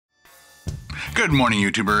Good morning,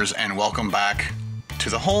 YouTubers, and welcome back to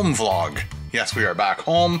the home vlog. Yes, we are back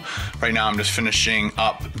home. Right now I'm just finishing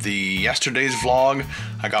up the yesterday's vlog.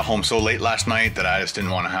 I got home so late last night that I just didn't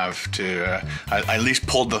want to have to, I at least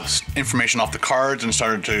pulled the information off the cards and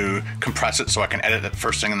started to compress it so I can edit it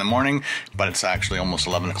first thing in the morning, but it's actually almost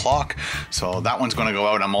 11 o'clock. So that one's gonna go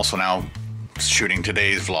out. I'm also now shooting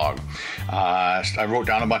today's vlog. I wrote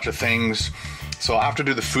down a bunch of things. So I have to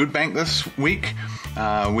do the food bank this week.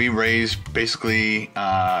 We raised basically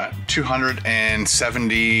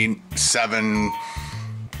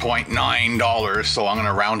 $277.9, so I'm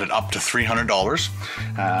gonna round it up to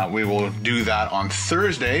 $300. We will do that on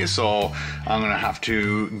Thursday, so I'm gonna have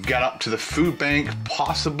to get up to the food bank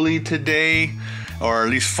possibly today, or at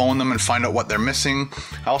least phone them and find out what they're missing.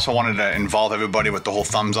 I also wanted to involve everybody with the whole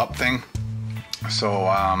thumbs up thing,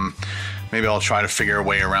 so maybe I'll try to figure a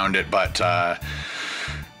way around it, but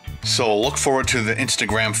so look forward to the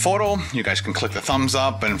Instagram photo. You guys can click the thumbs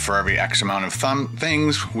up, and for every X amount of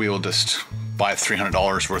things, we will just buy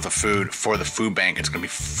 $300 worth of food for the food bank. It's gonna be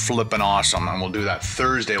flipping awesome, and we'll do that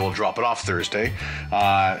Thursday. We'll drop it off Thursday.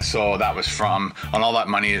 So that was from, and all that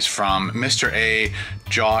money is from Mr. A,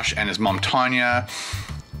 Josh and his mom Tanya,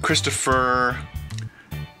 Christopher,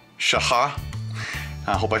 Shaha,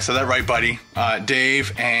 I hope I said that right, buddy.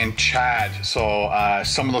 Dave and Chad. So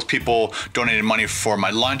some of those people donated money for my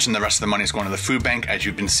lunch, and the rest of the money is going to the food bank, as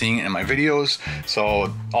you've been seeing in my videos.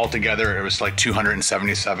 So altogether, it was like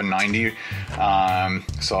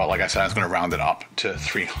 $277.90. So like I said, I was going to round it up to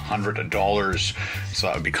 $300. So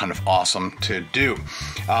that would be kind of awesome to do.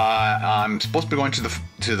 I'm supposed to be going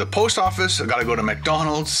to the post office. I got to go to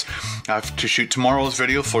McDonald's to shoot tomorrow's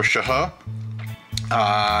video for Shaha.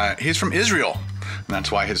 He's from Israel. And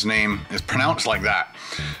that's why his name is pronounced like that.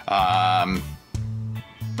 That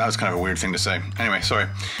was kind of a weird thing to say. Anyway, sorry.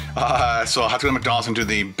 So I'll have to go to McDonald's and do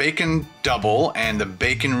the bacon double and the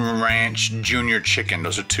bacon ranch junior chicken.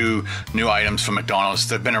 Those are two new items from McDonald's.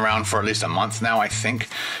 They've been around for at least a month now, I think.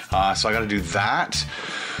 So I got to do that.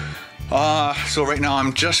 So right now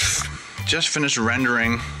I'm just finished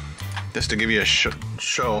rendering, just to give you a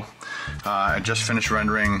show. I just finished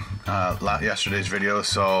rendering yesterday's video,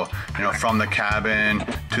 so you know, from the cabin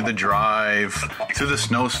to the drive to the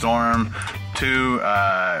snowstorm to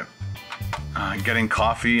getting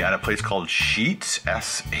coffee at a place called Sheets,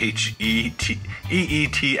 S-H-E-E-T-S,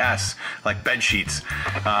 like bed sheets,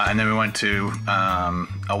 and then we went to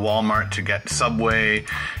a Walmart to get Subway,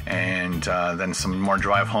 and then some more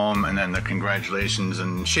drive home, and then the congratulations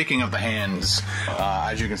and shaking of the hands.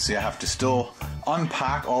 As you can see, I have to still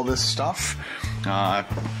unpack all this stuff.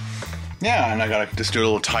 Yeah, and I gotta just do a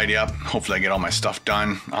little tidy up. Hopefully I get all my stuff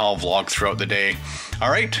done. I'll vlog throughout the day.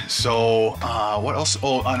 All right, so what else?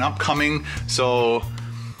 Oh, an upcoming, so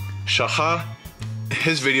Shaha,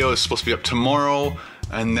 his video is supposed to be up tomorrow,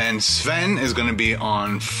 and then Sven is gonna be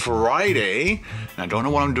on Friday, and I don't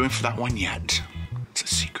know what I'm doing for that one yet. It's a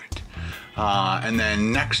secret. And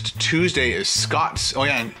then next Tuesday is Scott's, oh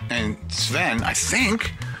yeah, and Sven, I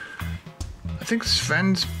think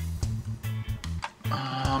Sven's,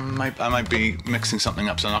 I might be mixing something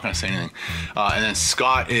up, so I'm not going to say anything. And then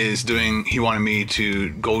Scott is doing, he wanted me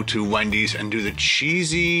to go to Wendy's and do the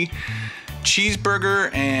cheesy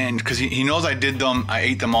cheeseburger, and because he knows I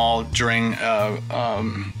ate them all during the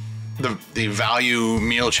value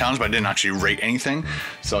meal challenge, but I didn't actually rate anything.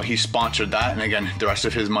 So he sponsored that, and again, the rest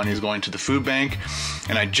of his money is going to the food bank.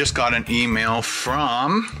 And I just got an email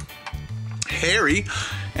from Harry,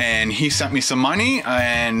 and he sent me some money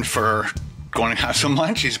and for going to have some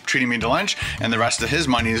lunch. He's treating me to lunch, and the rest of his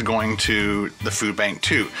money is going to the food bank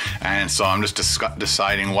too. And so I'm just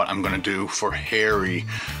deciding what I'm going to do for Harry,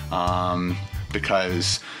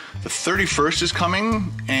 because the 31st is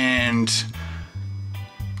coming, and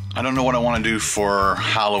I don't know what I want to do for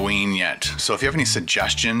Halloween yet. So if you have any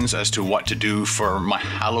suggestions as to what to do for my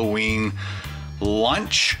Halloween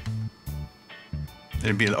lunch,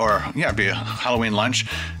 it'd be a Halloween lunch.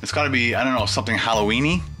 It's got to be, I don't know, something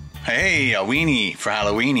Halloweeny. Hey, a weenie for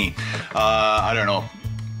Halloweeny. I don't know.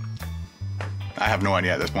 I have no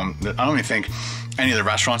idea at this moment. I don't even think any of the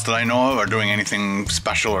restaurants that I know of are doing anything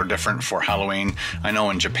special or different for Halloween. I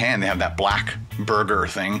know in Japan they have that black burger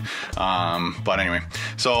thing. But anyway,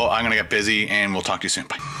 so I'm gonna get busy, and we'll talk to you soon.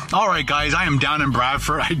 Bye. All right, guys, I am down in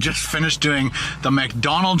Bradford. I just finished doing the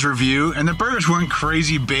McDonald's review, and the burgers weren't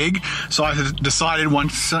crazy big, so I decided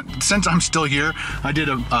since I'm still here, I did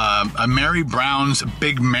a Mary Brown's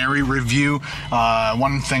Big Mary review.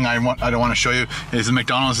 One thing I don't want to show you is the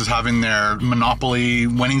McDonald's is having their Monopoly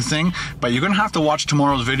winning thing, but you're gonna have to watch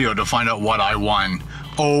tomorrow's video to find out what I won.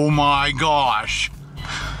 Oh my gosh.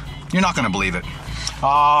 You're not gonna believe it.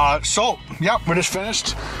 So, yep, we're just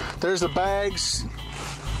finished. There's the bags.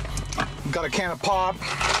 Got a can of pop.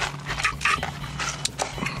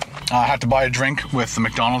 I had to buy a drink with the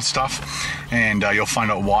McDonald's stuff, and you'll find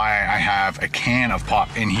out why I have a can of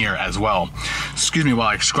pop in here as well. Excuse me while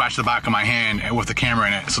I scratch the back of my hand with the camera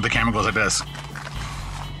in it, so the camera goes like this.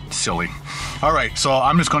 Silly. All right, so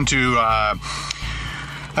I'm just going to,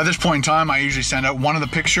 at this point in time, I usually send out one of the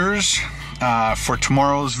pictures for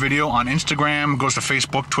tomorrow's video on Instagram, goes to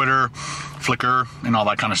Facebook, Twitter, Flickr, and all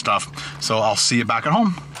that kind of stuff. So I'll see you back at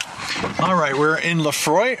home. All right, we're in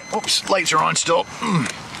Lefroy. Oops, lights are on still.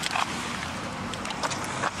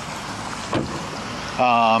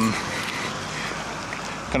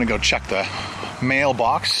 Gonna go check the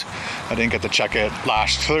mailbox. I didn't get to check it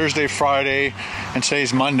last Thursday, Friday, and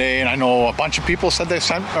today's Monday, and I know a bunch of people said they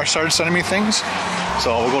started sending me things,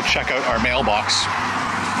 so we'll go check out our mailbox.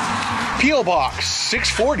 P.O. Box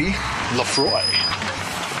 640, Lefroy.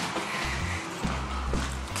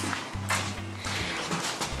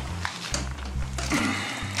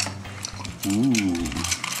 Ooh.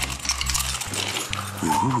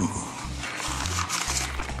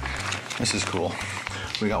 This is cool.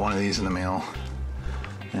 We got one of these in the mail,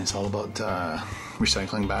 and it's all about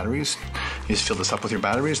recycling batteries. You just fill this up with your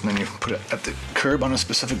batteries, and then you put it at the curb on a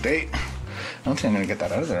specific date. I don't think I'm gonna get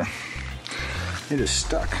that out of there. It is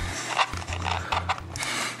stuck.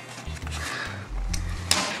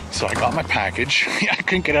 So I got my package. I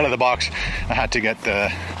couldn't get out of the box. I had to get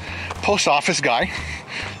the post office guy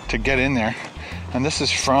to get in there. And this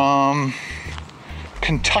is from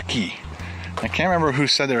Kentucky. I can't remember who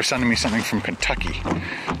said they were sending me something from Kentucky.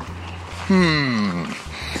 And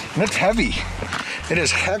it's heavy. It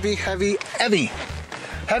is heavy, heavy, heavy.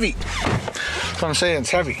 Heavy. That's what I'm saying,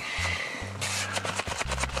 it's heavy.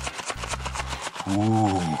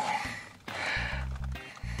 Ooh.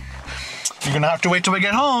 You're gonna have to wait till we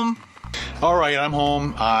get home. All right, I'm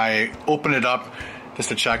home. I opened it up just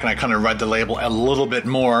to check, and I kind of read the label a little bit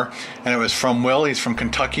more, and it was from Will. He's from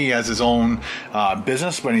Kentucky. He has his own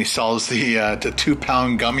business, but he sells the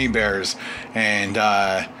 2-pound gummy bears, and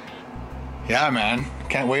yeah, man,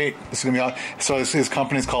 can't wait. This is gonna be all. So his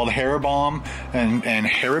company's called Haribo, and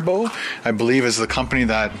Haribo, I believe, is the company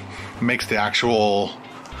that makes the actual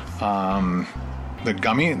the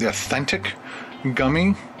gummy, the authentic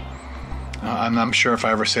gummy. I'm not sure if I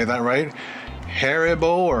ever say that right.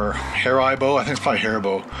 Haribo or Haribo, I think it's probably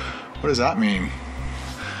Haribo. What does that mean?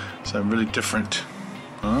 It's a really different.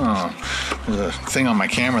 Oh, there's a thing on my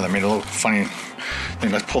camera that made a little funny thing.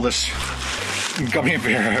 Let's pull this gummy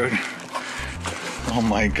bear out. Oh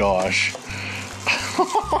my gosh.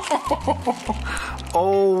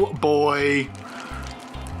 Oh boy.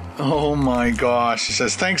 Oh my gosh. It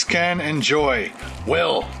says, thanks Ken, enjoy.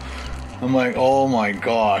 Will. I'm like, oh my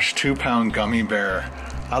gosh, 2-pound gummy bear.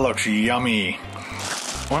 That looks yummy.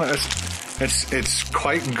 It's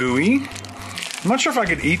quite gooey. I'm not sure if I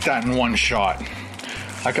could eat that in one shot.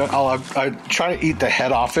 I'll try to eat the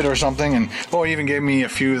head off it or something. And oh, he even gave me a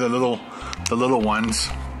few of the little ones.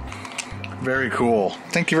 Very cool.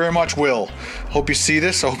 Thank you very much, Will. Hope you see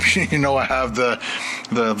this. I hope you know I have the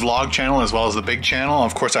vlog channel as well as the big channel.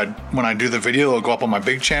 Of course, when I do the video, it'll go up on my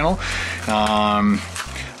big channel.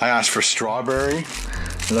 I asked for strawberry.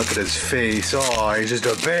 Look at his face. Oh, he's just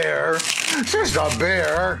a bear. Just a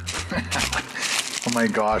bear. Oh my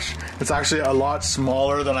gosh. It's actually a lot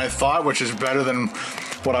smaller than I thought, which is better than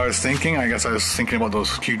what I was thinking. I guess I was thinking about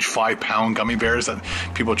those huge 5-pound gummy bears that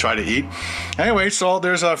people try to eat. Anyway, so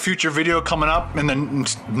there's a future video coming up in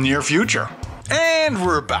the near future. And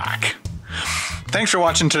we're back. Thanks for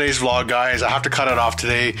watching today's vlog, guys. I have to cut it off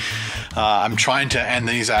today. I'm trying to end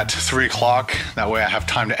these at 3 o'clock. That way I have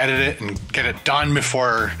time to edit it and get it done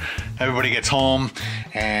before everybody gets home.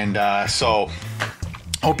 And so,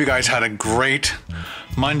 hope you guys had a great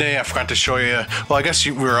Monday. I forgot to show you. Well, I guess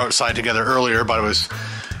we were outside together earlier, but it was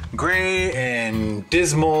gray and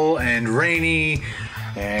dismal and rainy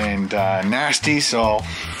and nasty. So,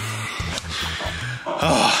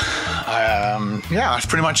 yeah, that's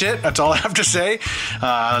pretty much it. That's all I have to say.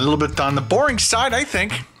 A little bit on the boring side, I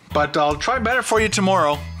think, but I'll try better for you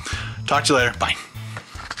tomorrow. Talk to you later. Bye.